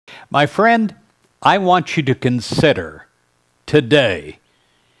My friend, I want you to consider today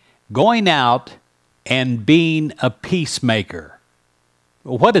going out and being a peacemaker.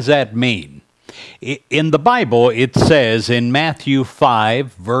 What does that mean? In the Bible, it says in Matthew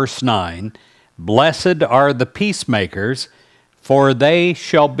 5, verse 9, "Blessed are the peacemakers, for they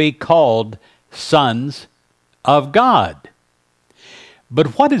shall be called sons of God."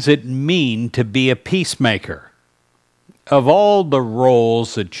 But what does it mean to be a peacemaker? Of all the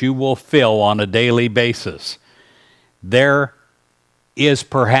roles that you will fill on a daily basis, there is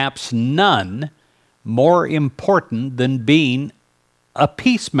perhaps none more important than being a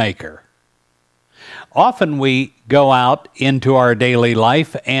peacemaker. Often we go out into our daily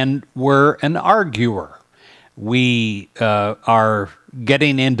life and we're an arguer. We are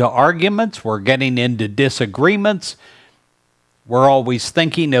getting into arguments, we're getting into disagreements. We're always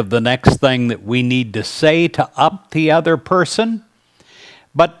thinking of the next thing that we need to say to up the other person.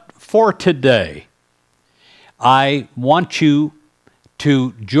 But for today, I want you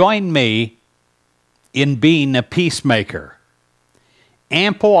to join me in being a peacemaker.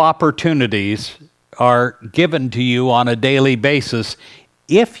 Ample opportunities are given to you on a daily basis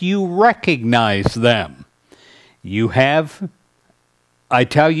if you recognize them. You have, I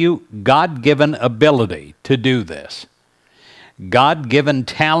tell you, God-given ability to do this. God-given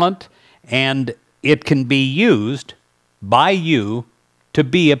talent, and it can be used by you to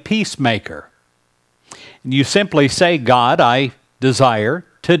be a peacemaker. And you simply say, "God, I desire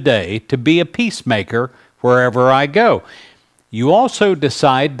today to be a peacemaker wherever I go." You also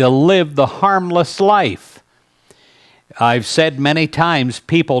decide to live the harmless life. I've said many times,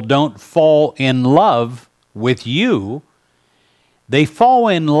 people don't fall in love with you. They fall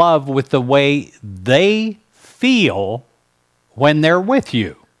in love with the way they feel when they're with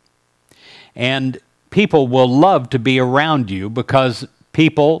you. And people will love to be around you because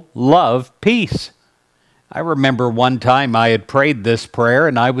people love peace. I remember one time I had prayed this prayer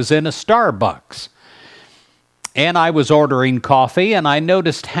and I was in a Starbucks. And I was ordering coffee and I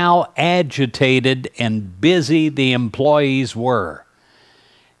noticed how agitated and busy the employees were.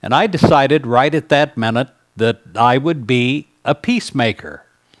 And I decided right at that minute that I would be a peacemaker.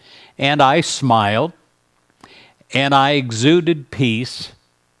 And I smiled. And I exuded peace,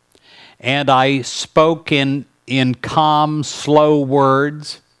 and I spoke in calm, slow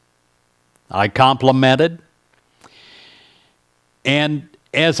words. I complimented. And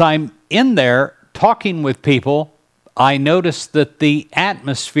as I'm in there talking with people, I noticed that the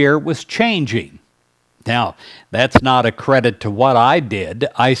atmosphere was changing. Now, that's not a credit to what I did.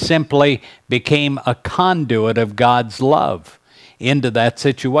 I simply became a conduit of God's love into that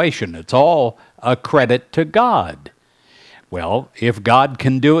situation. It's all a credit to God. Well, if God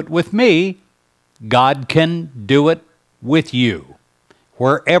can do it with me, God can do it with you,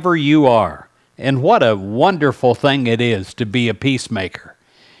 wherever you are. And what a wonderful thing it is to be a peacemaker.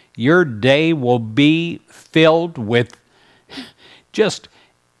 Your day will be filled with just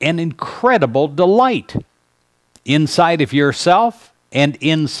an incredible delight inside of yourself and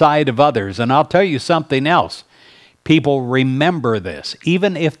inside of others. And I'll tell you something else. People remember this,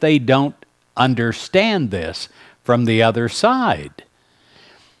 even if they don't understand this from the other side.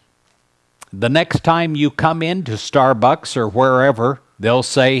 The next time you come into Starbucks or wherever, they'll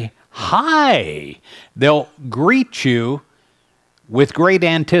say, "Hi." They'll greet you with great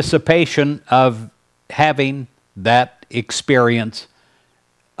anticipation of having that experience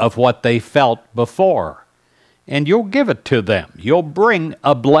of what they felt before. And you'll give it to them. You'll bring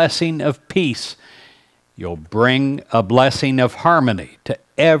a blessing of peace. You'll bring a blessing of harmony to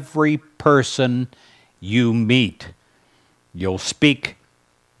every person you meet. You'll speak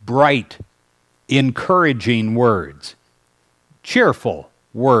bright, encouraging words, cheerful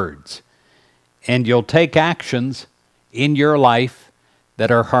words, and you'll take actions in your life that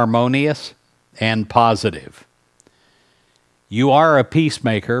are harmonious and positive. You are a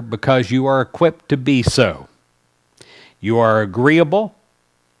peacemaker because you are equipped to be so. You are agreeable,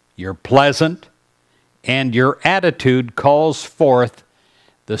 you're pleasant, and your attitude calls forth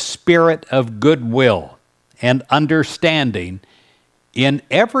the spirit of goodwill and understanding in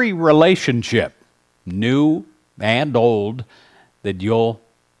every relationship, new and old, that you'll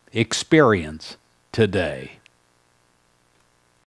experience today.